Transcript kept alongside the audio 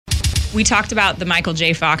We talked about the Michael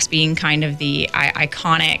J. Fox being kind of the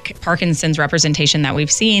iconic Parkinson's representation that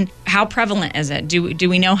we've seen. How prevalent is it? Do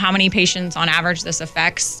we know how many patients on average this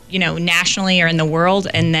affects, nationally or in the world,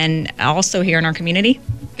 and then also here in our community?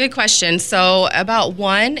 Good question. So about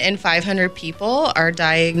 1 in 500 people are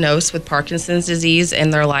diagnosed with Parkinson's disease in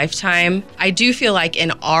their lifetime. I do feel like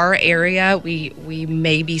in our area, we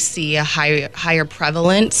maybe see a higher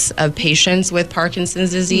prevalence of patients with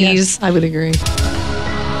Parkinson's disease. Yes, I would agree.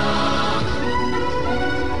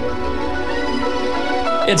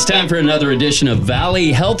 It's time for another edition of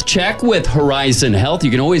Valley Health Check with Horizon Health. You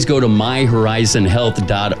can always go to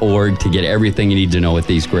myhorizonhealth.org to get everything you need to know with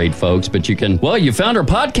these great folks. But you found our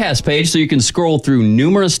podcast page, so you can scroll through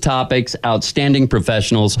numerous topics, outstanding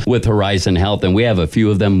professionals with Horizon Health. And we have a few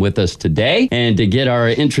of them with us today. And to get our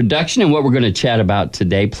introduction and what we're going to chat about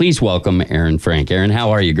today, please welcome Erin Frank. Erin, how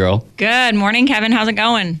are you, girl? Good morning, Kevin. How's it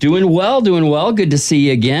going? Doing well. Good to see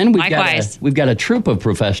you again. Likewise. We've got a troop of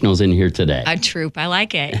professionals in here today. A troop. I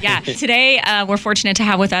like it. Yeah. Today, we're fortunate to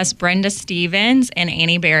have with us Brenda Stevens and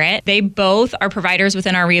Annie Barrett. They both are providers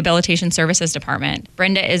within our Rehabilitation Services Department.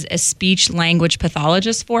 Brenda is a speech-language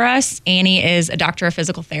pathologist for us. Annie is a doctor of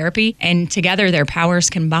physical therapy. And together, their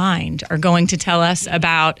powers combined are going to tell us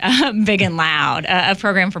about Big and Loud, a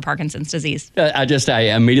program for Parkinson's disease. I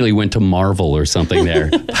immediately went to Marvel or something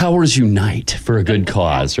there. Powers unite for a good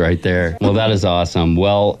cause right there. Well, that is awesome.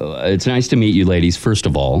 Well, it's nice to meet you ladies, first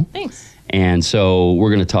of all. Thanks. And so we're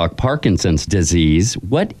going to talk Parkinson's disease.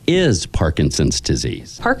 What is Parkinson's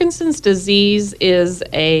disease? Parkinson's disease is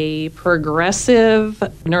a progressive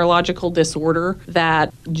neurological disorder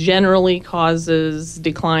that generally causes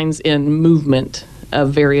declines in movement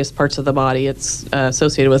of various parts of the body. It's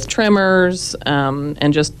associated with tremors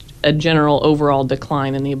and just a general overall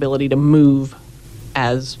decline in the ability to move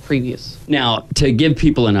as previous. Now, to give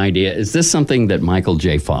people an idea, is this something that Michael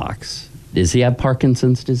J. Fox, does he have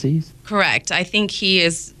Parkinson's disease? Correct. I think he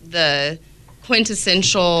is the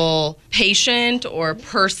quintessential patient or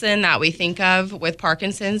person that we think of with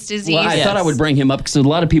Parkinson's disease. Well, I thought I would bring him up because a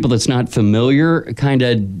lot of people that's not familiar kind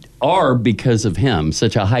of are because of him,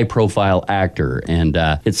 such a high-profile actor. And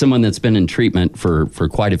it's someone that's been in treatment for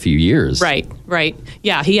quite a few years. Right.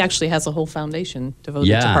 Yeah, he actually has a whole foundation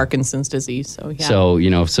devoted to Parkinson's disease.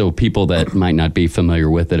 So people that might not be familiar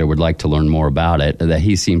with it or would like to learn more about it, that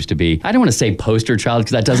he seems to be, I don't want to say poster child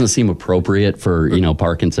because that doesn't seem appropriate for,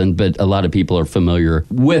 Parkinson, but a lot of people are familiar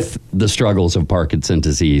with the struggles of Parkinson's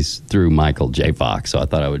disease through Michael J. Fox. So I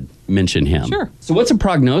thought I would mention him. Sure. So what's a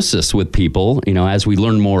prognosis with people, as we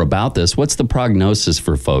learn more about this, what's the prognosis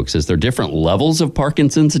for folks? Is there different levels of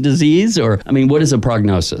Parkinson's disease or, what is a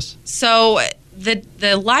prognosis? So the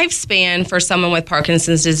lifespan for someone with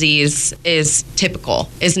Parkinson's disease is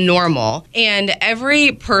normal. And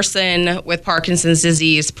every person with Parkinson's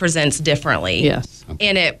disease presents differently. Yes. Okay.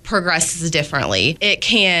 And it progresses differently. It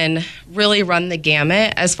can really run the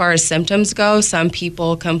gamut as far as symptoms go. Some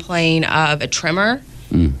people complain of a tremor.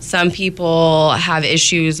 Some people have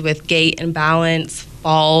issues with gait and balance,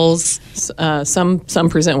 falls. Some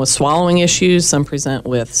present with swallowing issues. Some present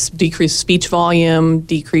with decreased speech volume,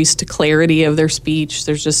 decreased clarity of their speech.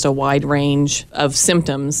 There's just a wide range of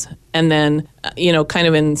symptoms. And then, kind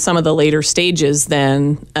of in some of the later stages,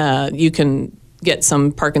 then you can get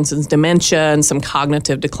some Parkinson's dementia and some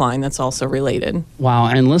cognitive decline that's also related. Wow.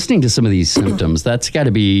 And listening to some of these symptoms, that's got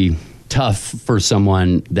to be tough for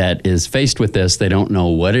someone that is faced with this. They don't know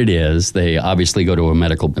what it is. They obviously go to a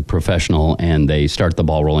medical professional and they start the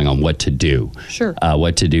ball rolling on what to do. Sure.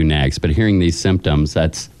 What to do next. But hearing these symptoms,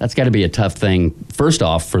 that's got to be a tough thing, first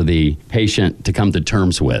off, for the patient to come to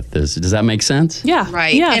terms with. Does that make sense? Yeah.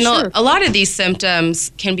 Right. Yeah, and sure. a lot of these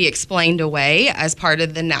symptoms can be explained away as part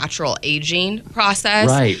of the natural aging process.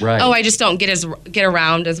 Right. Oh, I just don't get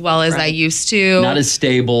around as well as I used to. Not as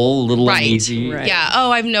stable, a little uneasy. Right. Yeah.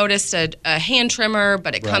 Oh, I've noticed a hand tremor,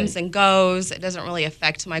 but it comes and goes. It doesn't really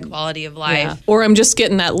affect my quality of life. Yeah. Or I'm just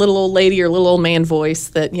getting that little old lady or little old man voice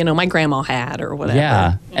that, my grandma had or whatever.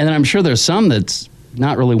 Yeah. And then I'm sure there's some that's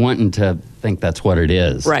not really wanting to think that's what it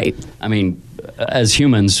is. Right. As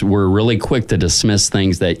humans, we're really quick to dismiss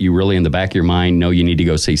things that you really in the back of your mind know you need to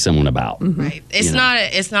go see someone about. Mm-hmm. Right.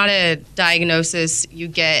 It's not a diagnosis you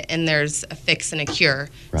get and there's a fix and a cure.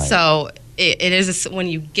 Right. So it is when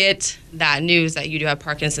you get that news that you do have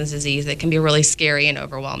Parkinson's disease, it can be really scary and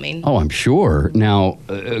overwhelming. Oh, I'm sure. Now,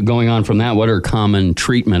 going on from that, what are common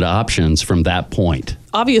treatment options from that point?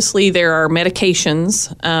 obviously there are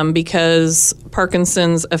medications because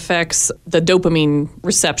Parkinson's affects the dopamine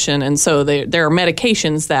reception, and so there are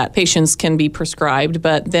medications that patients can be prescribed,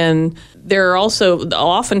 but then there are also,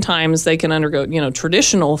 oftentimes they can undergo,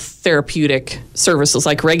 traditional therapeutic services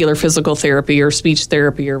like regular physical therapy or speech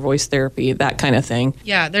therapy or voice therapy, that kind of thing.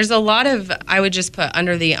 Yeah, there's a lot of, I would just put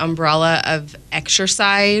under the umbrella of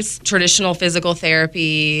exercise, traditional physical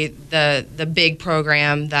therapy, the big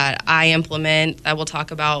program that I implement that we'll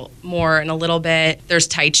talk about more in a little bit. There's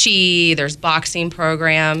Tai Chi, there's boxing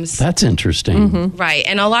programs. That's interesting. Mm-hmm. Right.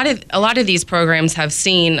 And a lot of these programs have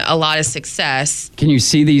seen a lot of success. Can you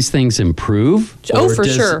see these things improve? Oh, Or for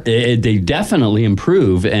sure. They definitely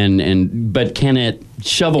improve, but can it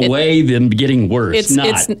shove away them getting worse?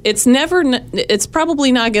 It's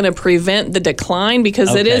probably not going to prevent the decline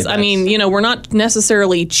because it Okay, is. I mean, we're not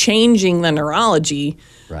necessarily changing the neurology.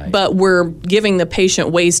 Right. But we're giving the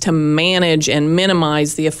patient ways to manage and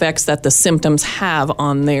minimize the effects that the symptoms have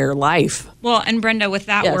on their life. Well, and Brenda, with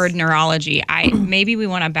that Yes. word neurology, maybe we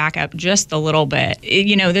want to back up just a little bit.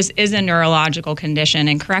 This is a neurological condition,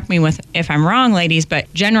 and correct me if I'm wrong, ladies,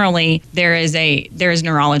 but generally there is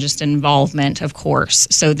neurologist involvement, of course.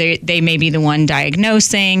 So they may be the one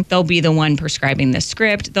diagnosing, they'll be the one prescribing the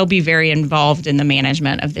script, they'll be very involved in the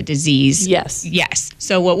management of the disease. Yes. Yes.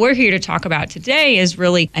 So what we're here to talk about today is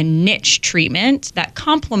really a niche treatment that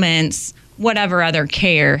complements whatever other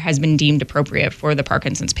care has been deemed appropriate for the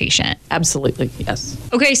Parkinson's patient. Absolutely, yes.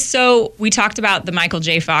 Okay, so we talked about the Michael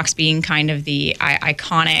J. Fox being kind of the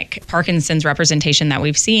iconic Parkinson's representation that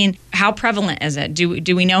we've seen. How prevalent is it?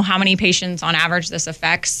 Do we know how many patients on average this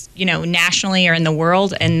affects, nationally or in the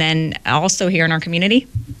world, and then also here in our community?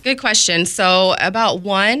 Good question. So about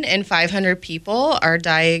 1 in 500 people are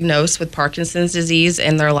diagnosed with Parkinson's disease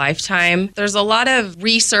in their lifetime. There's a lot of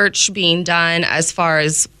research being done as far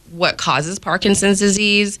as what causes Parkinson's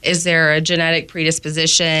disease. Is there a genetic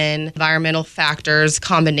predisposition, environmental factors,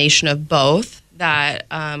 combination of both that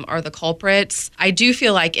are the culprits? I do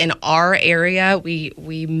feel like in our area, we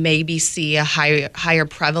maybe see a higher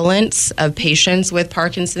prevalence of patients with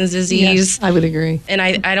Parkinson's disease. Yes, I would agree. And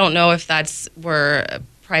I don't know if we're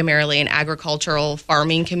primarily an agricultural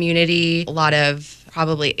farming community, a lot of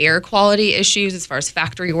probably air quality issues as far as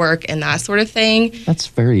factory work and that sort of thing. That's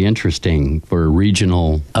very interesting for a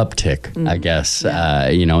regional uptick, I guess.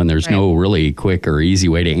 And there's no really quick or easy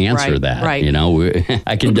way to answer that. Right.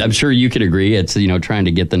 I'm sure you could agree. It's trying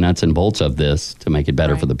to get the nuts and bolts of this to make it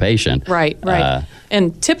better for the patient. Right.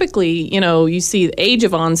 And typically, you see the age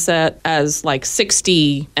of onset as like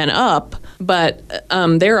 60 and up, but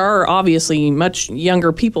there are obviously much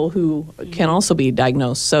younger people who can also be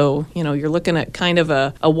diagnosed. So, you're looking at kind of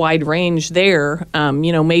a wide range there,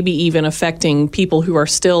 maybe even affecting people who are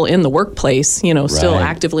still in the workplace, still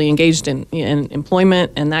actively engaged in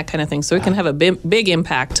employment and that kind of thing. So it can have a big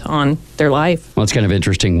impact on their life. Well, it's kind of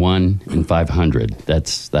interesting. 1 in 500.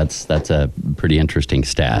 That's a pretty interesting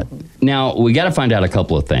stat. Now, we got to find out a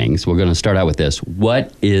couple of things. We're going to start out with this.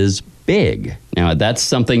 What is big? Now, that's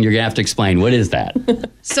something you're going to have to explain. What is that?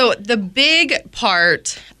 So the big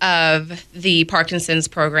part of the Parkinson's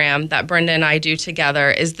program that Brenda and I do together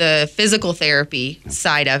is the physical therapy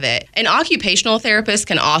side of it. An occupational therapist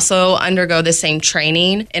can also undergo the same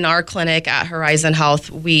training. In our clinic at Horizon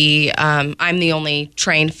Health, I'm the only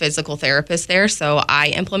trained physical therapist there, so I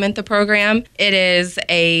implement the program. It is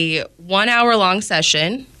a 1 hour long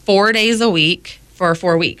session, 4 days a week for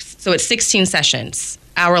 4 weeks. So it's 16 sessions.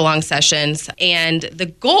 Hour-long sessions, and the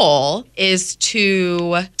goal is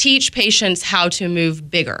to teach patients how to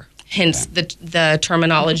move bigger, hence the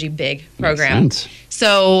terminology BIG program. Makes sense.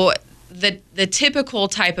 So the typical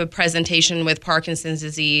type of presentation with Parkinson's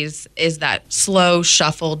disease is that slow,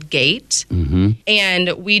 shuffled gait. Mm-hmm. And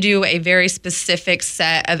we do a very specific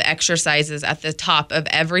set of exercises at the top of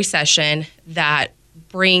every session that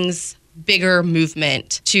brings bigger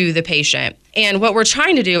movement to the patient. And what we're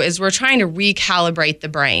trying to do is we're trying to recalibrate the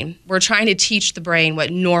brain. We're trying to teach the brain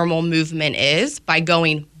what normal movement is by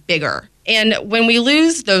going bigger. And when we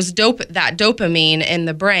lose that dopamine in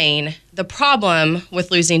the brain, the problem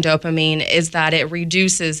with losing dopamine is that it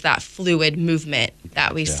reduces that fluid movement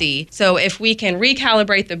that we see. So if we can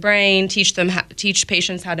recalibrate the brain, teach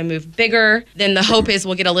patients how to move bigger, then the hope is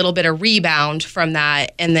we'll get a little bit of rebound from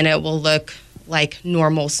that, and then it will look like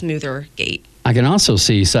normal, smoother gait. I can also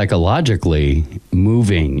see psychologically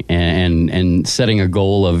moving and setting a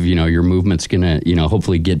goal of, your movement's going to,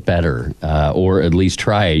 hopefully get better or at least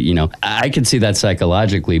try. I can see that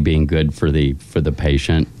psychologically being good for the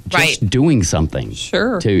patient. Just doing something.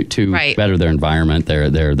 Sure. To better their environment,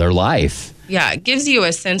 their life. Yeah, it gives you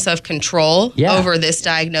a sense of control Yeah. over this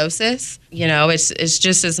diagnosis. You know, it's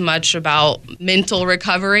just as much about mental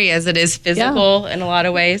recovery as it is physical in a lot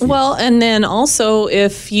of ways. Well, and then also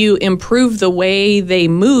if you improve the way they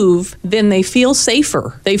move, then they feel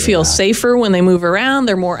safer. They feel safer when they move around.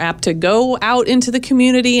 They're more apt to go out into the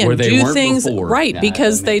community and Where they do weren't things. before. Right, Yeah,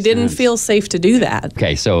 because that they makes didn't sense. feel safe to do that.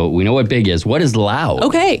 Okay, so we know what big is. What is loud?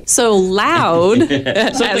 Okay, so loud.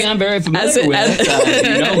 Something I'm very familiar with.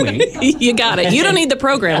 You know me. You got it. You don't need the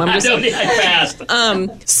program. I'm just I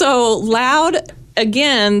passed. So loud,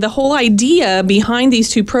 again, the whole idea behind these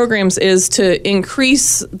two programs is to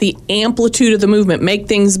increase the amplitude of the movement, make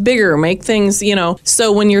things bigger, make things,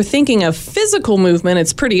 so when you're thinking of physical movement,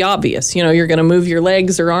 it's pretty obvious. You're going to move your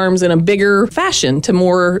legs or arms in a bigger fashion to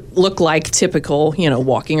more look like typical,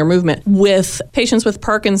 walking or movement. With patients with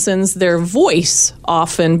Parkinson's, their voice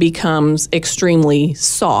often becomes extremely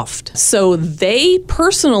soft. So they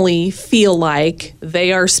personally feel like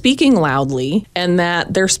they are speaking loudly and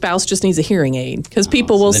that their spouse just needs a hearing aid. Because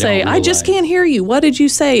people will they say, don't I just realize. can't hear you. What did you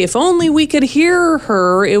say? If only we could hear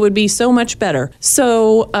her, it would be so much better.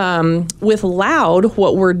 So with loud,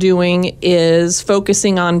 what we're doing is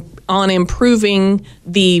focusing on improving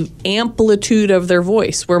the amplitude of their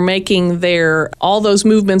voice. We're making all those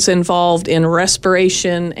movements involved in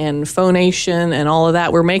respiration and phonation and all of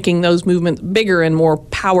that, we're making those movements bigger and more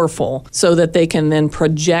powerful so that they can then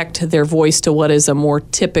project their voice to what is a more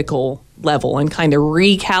typical level and kind of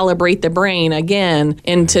recalibrate the brain again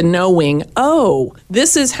into knowing,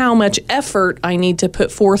 this is how much effort I need to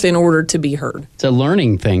put forth in order to be heard. It's a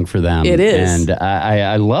learning thing for them. It is. And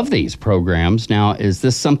I love these programs. Now, is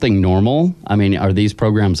this something normal? I mean, are these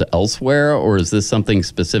programs elsewhere, or is this something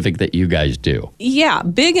specific that you guys do? Yeah,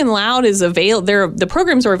 Big and Loud is available. The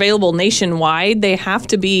programs are available nationwide. They have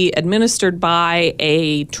to be administered by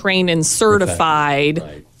a trained and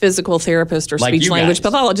certified physical therapist or Like speech you language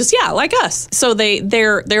guys. pathologist. Yeah, like us. So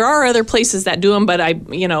there are other places that do them, but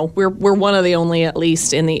we're one of the only, at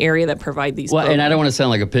least in the area, that provide these. Well, programs. and I don't want to sound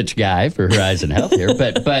like a pitch guy for Horizon Health here,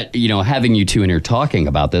 but having you two in here talking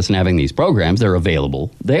about this and having these programs, they're available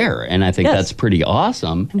there, and I think Yes. that's pretty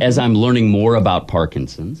awesome. As I'm learning more about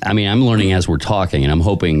Parkinson's, I mean, I'm learning as we're talking, and I'm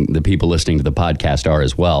hoping the people listening to the podcast are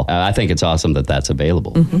as well. I think it's awesome that that's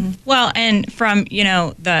available. Well, and from,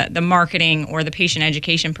 the marketing or the patient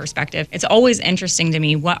education perspective, it's always interesting to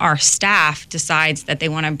me what our staff decides that they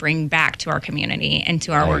want to bring back to our community and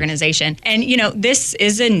to our organization. And, this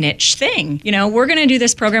is a niche thing. We're going to do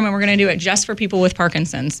this program and we're going to do it just for people with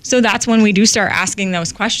Parkinson's. So that's when we do start asking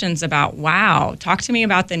those questions about, wow, talk to me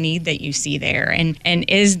about the need that you see there. And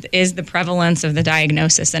is the prevalence of the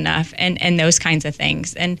diagnosis enough, and those kinds of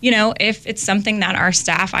things. And, if it's something that our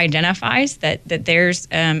staff identifies that there's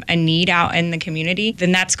a need out in the community,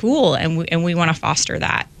 then that's cool. And we want to foster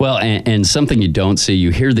that. Well, and something you don't see,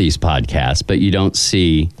 you hear these podcasts, but you don't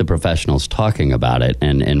see the professionals talking about it.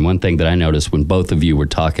 And one thing that I noticed when both of you were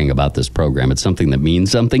talking about this program, it's something that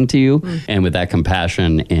means something to you. And with that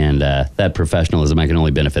compassion and that professionalism, I can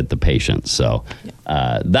only benefit the patient. So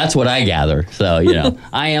that's what I gather. So,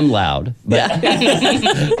 I am loud, but,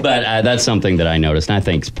 but that's something that I noticed and I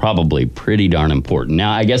think is probably pretty darn important.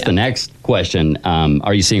 Now, I guess the next question,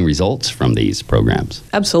 are you seeing results from these programs?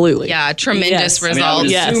 Absolutely. Yeah, tremendous Yes. results. I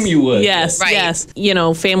would assume you would. Yes, Right. yes.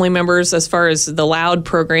 Family members, as far as the Loud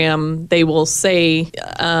program, they will say,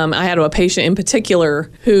 I had a patient in particular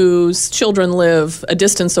whose children live a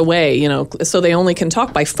distance away, so they only can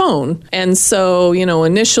talk by phone. And so,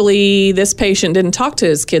 initially this patient didn't talk to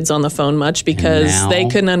his kids on the phone much because now? they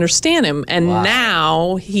couldn't understand him. And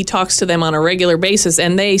now he talks to them on a regular basis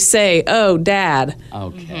and they say, "Oh, Dad,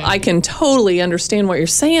 Okay. I can totally understand what you're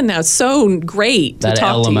saying now. It's so great to That talk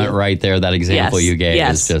element to you." right there, that example you gave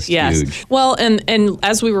is just huge. Well, and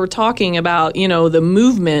as we were talking about, the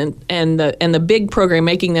movement and the big program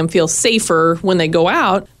making them feel safer when they go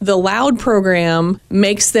out, the Loud program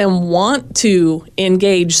makes them want to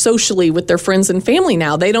engage socially with their friends and family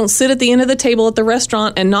now. They don't sit at the end of the table at the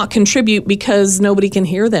restaurant and not contribute because nobody can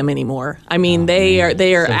hear them anymore. I mean, they are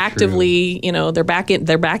So actively, they're back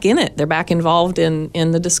in it. They're back involved in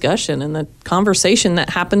the discussion and the conversation that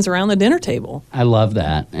happens around the dinner table. I love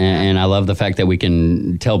that. And I love the fact that we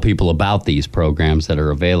can tell people about these programs that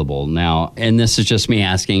are available now. And this is just me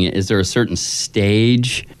asking, is there a certain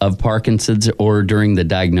stage of Parkinson's or during the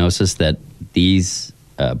diagnosis that these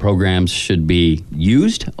programs should be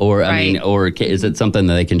used, or is it something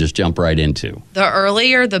that they can just jump right into? The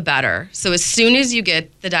earlier, the better. So as soon as you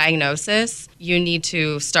get the diagnosis, you need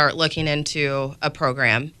to start looking into a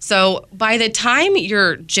program. So by the time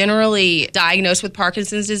you're generally diagnosed with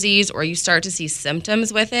Parkinson's disease or you start to see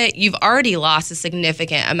symptoms with it, you've already lost a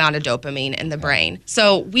significant amount of dopamine in the brain.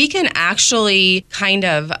 So we can actually kind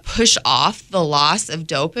of push off the loss of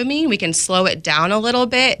dopamine. We can slow it down a little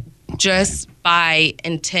bit just by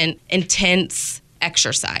intense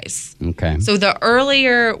exercise. Okay. So the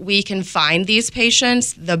earlier we can find these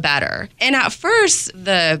patients, the better. And at first,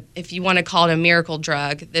 if you want to call it a miracle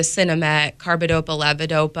drug, the Sinemet, carbidopa,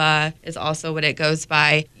 levodopa is also what it goes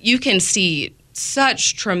by. You can see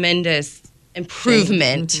such tremendous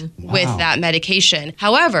improvement with that medication.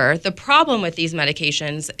 However, the problem with these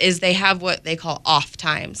medications is they have what they call off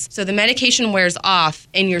times. So the medication wears off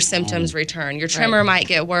and your symptoms return. Your tremor might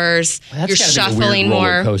get worse. Well, you're shuffling more.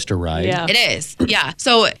 Roller coaster ride. Yeah. It is. Yeah.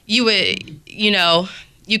 So you would,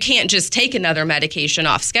 you can't just take another medication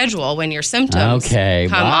off schedule when your symptoms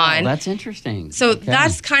come on. That's interesting. So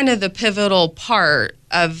that's kind of the pivotal part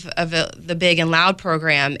of the Big and Loud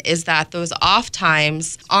program, is that those off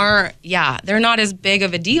times they're not as big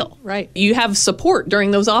of a deal. Right. You have support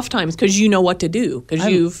during those off times because you know what to do, because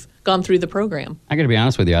you've gone through the program. I got to be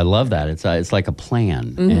honest with you. I love that. It's like a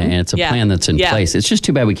plan, and it's a plan that's in place. It's just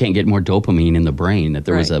too bad we can't get more dopamine in the brain. That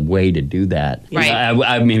there was a way to do that. Right.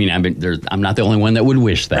 I'm not the only one that would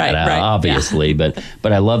wish that, obviously. But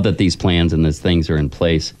I love that these plans and these things are in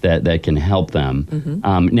place that can help them.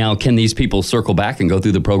 Now, can these people circle back and go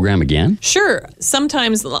through the program again? Sure.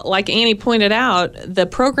 Sometimes, like Annie pointed out, the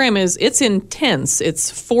program it's intense.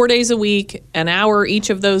 It's 4 days a week, an hour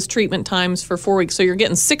each of those treatment times for 4 weeks. So you're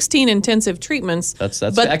getting 16 intensive treatments.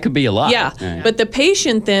 That could be a lot. Yeah. But the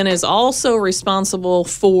patient then is also responsible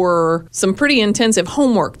for some pretty intensive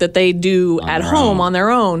homework that they do at home on their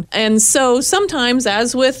own. And so sometimes,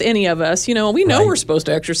 as with any of us, we know we're supposed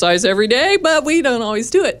to exercise every day, but we don't always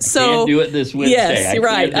do it. So can't do it this Wednesday. Yes,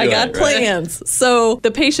 right. I got plans. So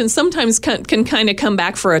the patient sometimes can kind of come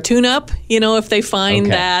back for a tune-up, if they find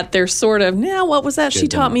that they're sort of, what was that she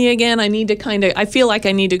taught me again? I feel like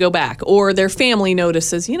I need to go back. Or their family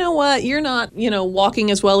notices, you know what, you're not, walking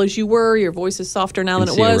as well as you were. Your voice is softer now than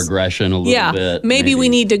it was. A regression a little bit. Maybe we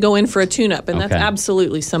need to go in for a tune-up, and that's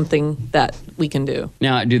absolutely something that we can do.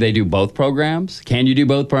 Now, do they do both programs? Can you do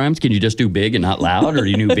both programs? Can you just do big and not loud, or do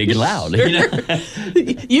you do big and loud?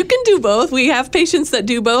 You can do both. We have patients that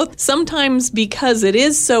do both. Sometimes, because it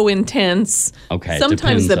is so intense,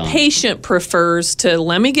 sometimes the patient prefers to,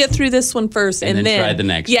 let me get through this one first and then try the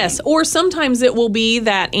next one. Yes, or sometimes it will be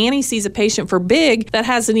that Annie sees a patient for big that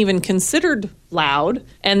hasn't even considered loud,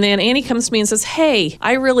 and then Annie comes to me and says, hey,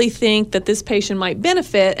 I really think that this patient might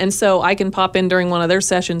benefit, and so I can pop in during one of their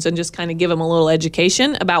sessions and just kind of give them a little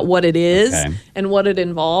education about what it is and what it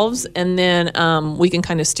involves, and then we can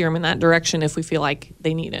kind of steer them in that direction if we feel like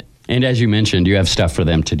they need it. And as you mentioned, you have stuff for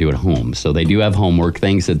them to do at home. So they do have homework,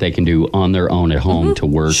 things that they can do on their own at home to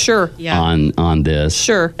work on this,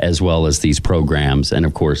 as well as these programs, and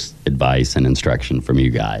of course, advice and instruction from you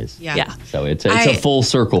guys. Yeah. So it's a full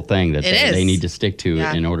circle thing that they need to stick to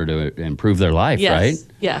in order to improve their life, right?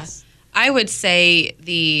 Yes. I would say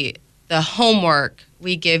the homework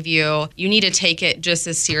we give you need to take it just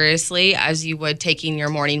as seriously as you would taking your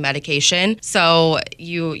morning medication. So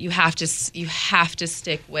you have to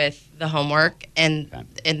stick with the homework and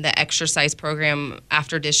the exercise program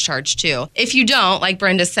after discharge too. If you don't, like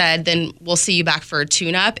Brenda said, then we'll see you back for a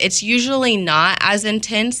tune-up. It's usually not as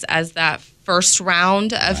intense as that first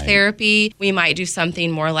round of therapy. We might do something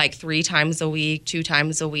more like 3 times a week, 2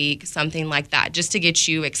 times a week, something like that, just to get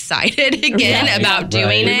you excited again about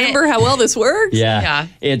doing it. Remember how well this works? Yeah.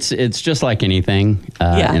 It's just like anything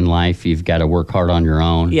in life. You've got to work hard on your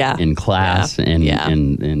own in class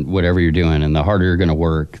and whatever you're doing. And the harder you're going to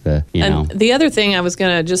work, And the other thing I was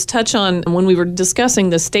going to just touch on when we were discussing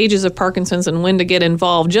the stages of Parkinson's and when to get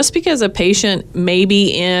involved, just because a patient may be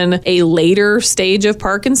in a later stage of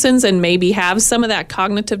Parkinson's and maybe have some of that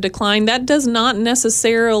cognitive decline, that does not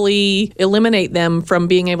necessarily eliminate them from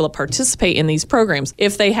being able to participate in these programs.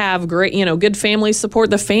 If they have great, good family support,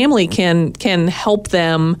 the family can help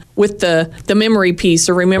them with the memory piece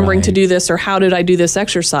or remembering to do this or how did I do this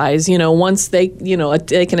exercise. Once they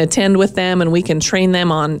can attend with them and we can train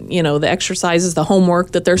them on, the exercises, the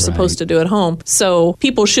homework that they're supposed to do at home. So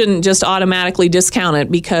people shouldn't just automatically discount it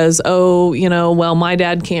because, my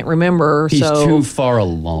dad can't remember. He's too far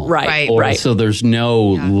along. Right. Right. So there's no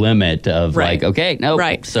limit of Right. like, okay, no,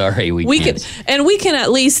 Right. sorry, we can't. We can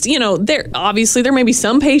at least, there may be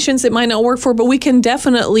some patients it might not work for, but we can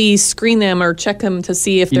definitely screen them or check them to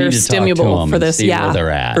see if You they're need to talk to stimulable them for and this. see where they're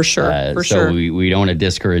at. For sure. For so sure. we don't want to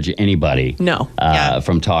discourage anybody No.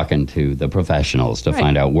 from talking to the professionals to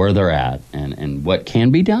find out where they're at and what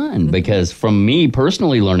can be done. Because from me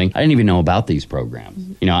personally learning, I didn't even know about these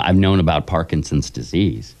programs. I've known about Parkinson's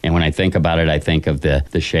disease. And when I think about it, I think of the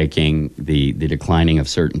shaking, the declining of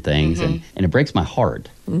certain things, and it breaks my heart.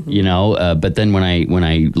 But then when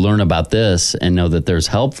I learn about this and know that there's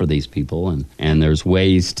help for these people and there's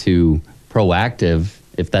ways to proactive,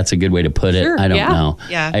 if that's a good way to put it, Sure, I don't yeah. know.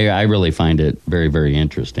 Yeah. I really find it very, very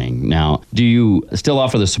interesting. Now, do you still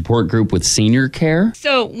offer the support group with senior care?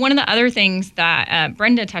 So one of the other things that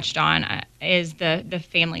Brenda touched on is the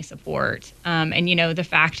family support, and the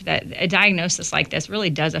fact that a diagnosis like this really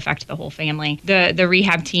does affect the whole family. The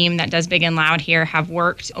rehab team that does Big and Loud here have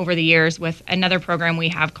worked over the years with another program we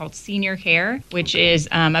have called Senior Care, which is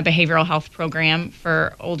a behavioral health program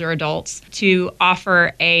for older adults, to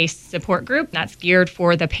offer a support group that's geared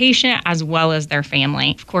for the patient as well as their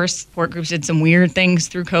family. Of course, support groups did some weird things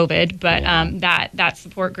through COVID, but that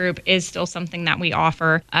support group is still something that we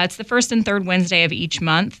offer. It's the first and third Wednesday of each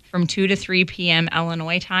month from 2 to 3 p.m.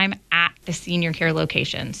 Illinois time at the Senior Care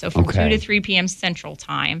location. So from 2 to 3 p.m. Central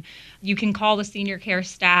time. You can call the Senior Care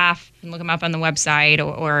staff and look them up on the website,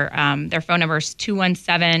 or their phone number is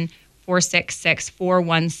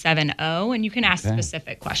 217-466-4170, and you can ask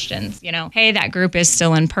specific questions. Hey, that group is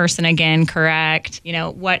still in person again, correct?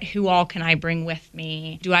 Who all can I bring with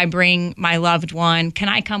me? Do I bring my loved one? Can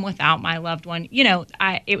I come without my loved one? It would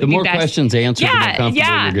The be more best. questions answered, the more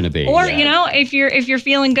comfortable you're going to be. Or if you're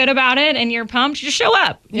feeling good about it and you're pumped, just show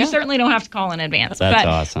up. You certainly don't have to call in advance.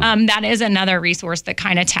 That's awesome. That is another resource that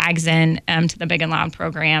kind of tags in to the Big and Loud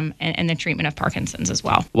program and the treatment of Parkinson's as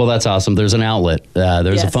well. Well, that's awesome. There's an outlet.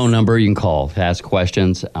 There's a Yes. phone number you can call to ask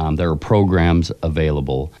questions. There are programs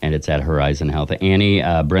available, and it's at Horizon Health. Annie,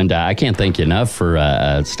 Brenda, I can't thank you enough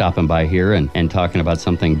for stopping by here and talking about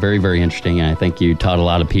something very, very interesting. And I think you taught a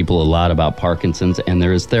lot of people a lot about Parkinson's, and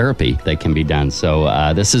there is therapy that can be done.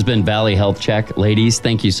 So this has been Valley Health Check. Ladies,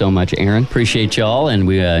 thank you so much, Aaron. Appreciate y'all, and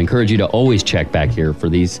we encourage you to always check back here for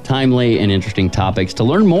these timely and interesting topics to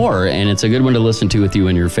learn more, and it's a good one to listen to with you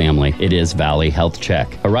and your family. It is Valley Health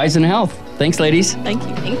Check. Horizon Health. Thanks, ladies. Thank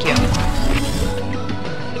you. Thank you.